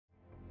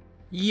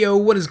Yo,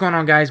 what is going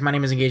on, guys? My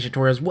name is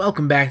Gamertag.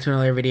 Welcome back to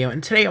another video,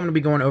 and today I'm going to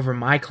be going over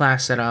my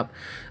class setup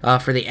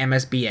for the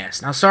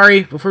MSBS. Now,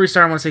 sorry, before we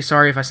start, I want to say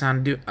sorry if I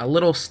sound a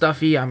little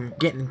stuffy. I'm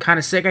getting kind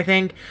of sick, I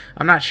think.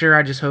 I'm not sure.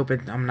 I just hope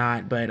I'm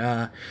not.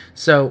 But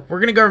so we're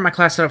going to go over my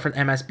class setup for the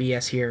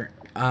MSBS here.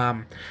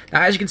 Now,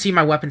 as you can see,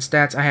 my weapon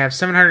stats, I have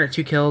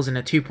 702 kills and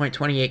a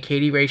 2.28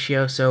 KD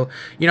ratio, so,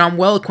 you know, I'm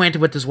well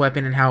acquainted with this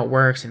weapon and how it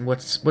works and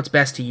what's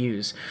best to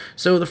use.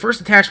 So the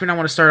first attachment I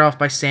want to start off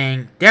by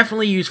saying,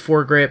 definitely use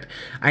foregrip.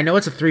 I know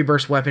it's a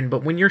 3-burst weapon,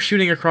 but when you're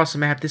shooting across the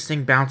map, this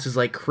thing bounces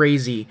like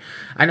crazy.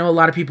 I know a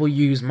lot of people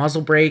use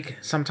muzzle brake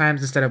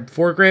sometimes instead of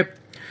foregrip,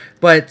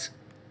 but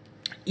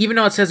even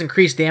though it says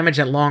increased damage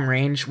at long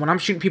range, when I'm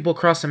shooting people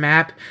across the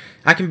map,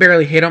 I can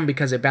barely hit them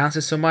because it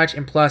bounces so much,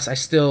 and plus I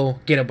still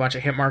get a bunch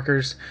of hit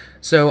markers.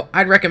 So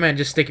I'd recommend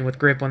just sticking with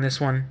grip on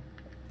this one.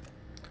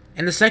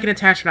 And the second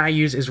attachment I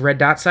use is red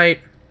dot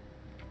sight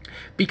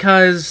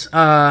because,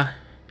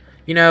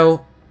 you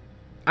know,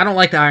 I don't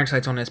like the iron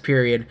sights on this,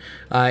 period.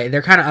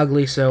 They're kind of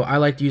ugly, so I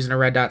like using a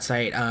red dot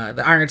sight.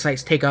 The iron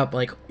sights take up,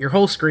 like, your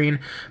whole screen,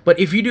 but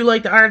if you do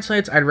like the iron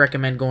sights, I'd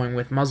recommend going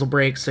with muzzle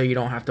brakes so you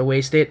don't have to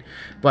waste it.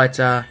 But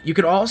you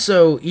could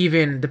also,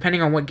 even,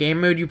 depending on what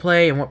game mode you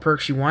play and what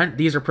perks you want,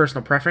 these are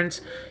personal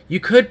preference, you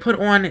could put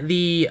on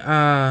the,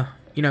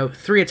 you know,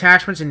 3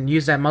 attachments and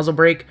use that muzzle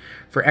brake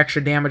for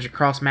extra damage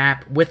across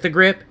map with the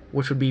grip,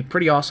 which would be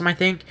pretty awesome, I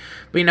think.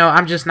 But, you know,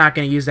 I'm just not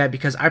going to use that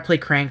because I play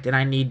cranked and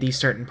I need these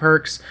certain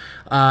perks.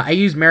 I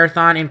use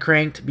marathon and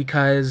cranked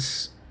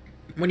because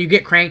when you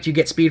get cranked, you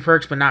get speed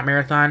perks, but not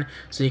marathon,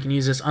 so you can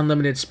use this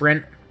unlimited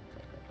sprint.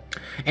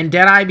 And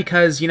Deadeye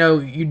because, you know,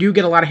 you do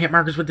get a lot of hit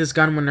markers with this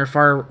gun when they're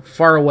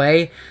far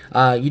away.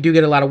 You do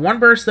get a lot of one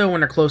burst, though,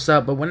 when they're close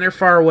up, but when they're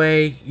far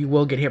away, you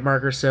will get hit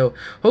markers. So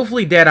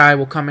hopefully Deadeye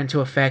will come into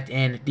effect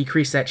and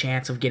decrease that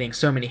chance of getting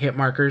so many hit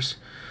markers.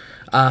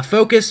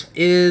 Focus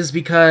is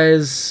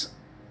because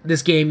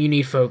this game, you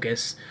need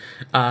focus.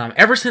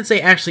 Ever since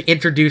they actually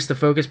introduced the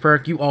focus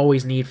perk, you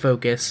always need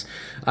focus.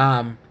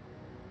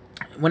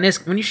 When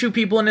you shoot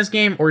people in this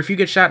game, or if you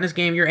get shot in this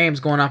game, your aim's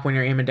going up when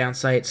you're aiming down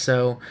sight,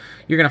 so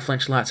you're going to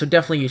flinch a lot, so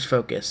definitely use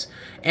focus.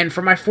 And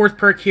for my 4th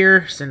perk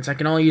here, since I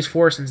can only use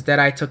 4 since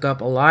Deadeye took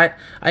up a lot,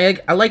 I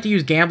like to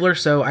use Gambler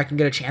so I can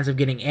get a chance of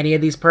getting any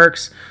of these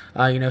perks.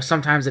 You know,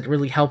 sometimes it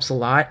really helps a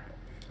lot,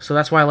 so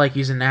that's why I like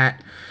using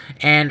that.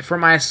 And for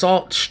my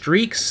assault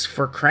streaks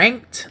for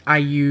cranked, I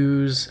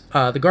use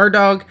the Guard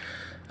Dog,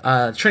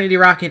 Trinity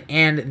Rocket,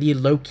 and the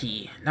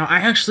Loki. Now,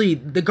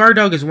 the Guard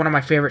Dog is one of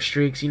my favorite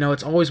streaks. You know,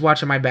 it's always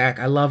watching my back.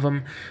 I love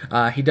him.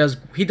 He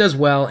does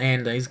well,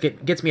 and he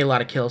gets me a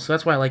lot of kills, so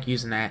that's why I like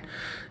using that.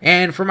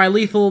 And for my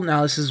lethal,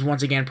 now this is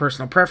once again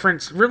personal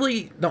preference.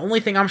 Really, the only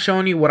thing I'm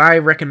showing you, what I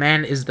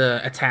recommend, is the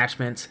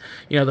attachments.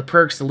 You know, the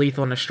perks, the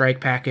lethal, and the strike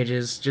package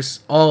is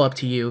just all up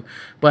to you.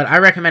 But I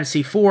recommend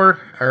C4,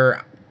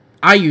 or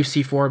I use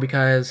C4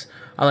 because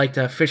I like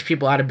to fish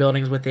people out of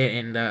buildings with it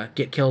and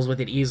get kills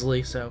with it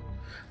easily, so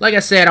like I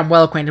said, I'm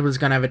well acquainted with this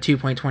gun. I have a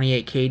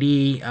 2.28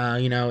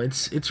 KD. You know,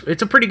 it's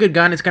a pretty good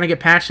gun. It's going to get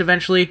patched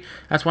eventually.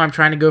 That's why I'm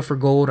trying to go for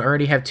gold. I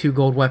already have 2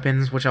 gold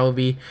weapons, which I will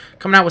be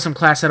coming out with some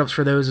class setups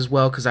for those as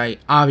well, because I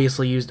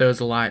obviously use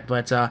those a lot.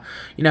 But,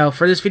 you know,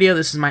 for this video,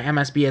 this is my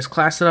MSBS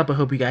class setup. I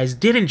hope you guys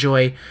did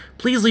enjoy.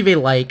 Please leave a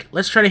like.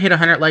 Let's try to hit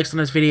 100 likes on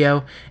this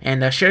video,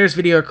 and share this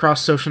video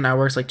across social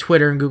networks like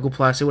Twitter and Google+.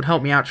 It would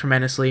help me out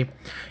tremendously.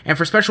 And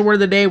for special word of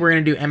the day, we're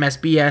going to do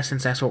MSBS,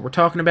 since that's what we're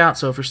talking about.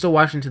 So if you're still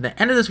watching to the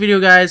end of this video,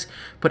 guys,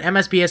 put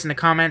MSBS in the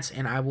comments,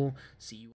 and I will see you.